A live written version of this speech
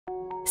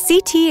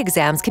CT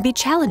exams can be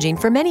challenging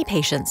for many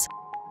patients,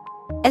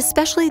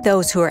 especially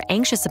those who are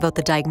anxious about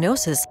the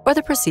diagnosis or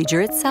the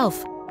procedure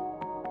itself.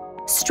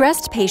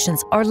 Stressed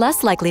patients are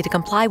less likely to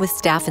comply with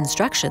staff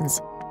instructions,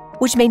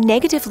 which may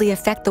negatively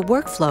affect the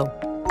workflow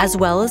as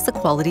well as the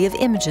quality of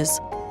images,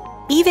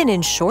 even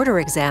in shorter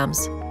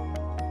exams.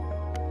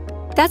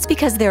 That's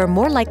because they are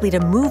more likely to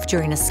move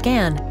during a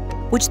scan,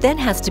 which then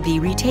has to be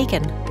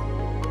retaken.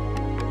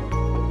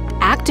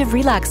 Active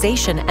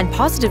relaxation and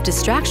positive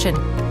distraction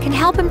can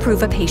help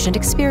improve a patient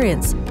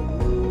experience,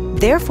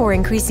 therefore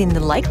increasing the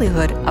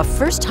likelihood of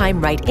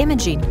first-time right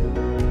imaging.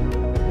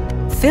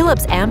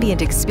 Philips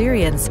Ambient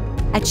Experience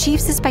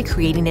achieves this by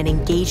creating an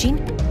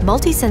engaging,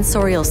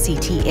 multi-sensorial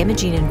CT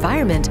imaging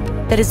environment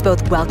that is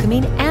both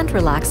welcoming and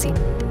relaxing.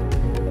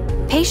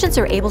 Patients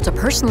are able to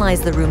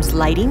personalize the room's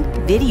lighting,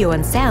 video,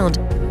 and sound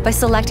by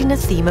selecting a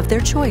theme of their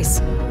choice.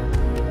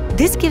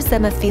 This gives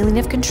them a feeling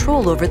of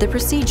control over the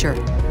procedure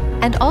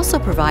and also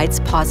provides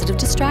positive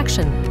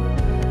distraction.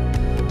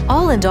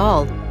 All in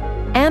all,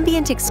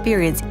 Ambient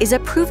Experience is a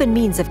proven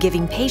means of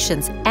giving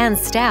patients and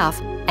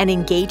staff an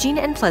engaging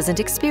and pleasant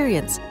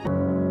experience,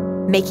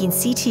 making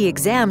CT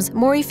exams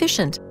more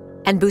efficient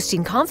and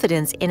boosting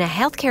confidence in a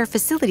healthcare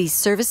facility's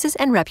services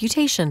and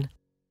reputation.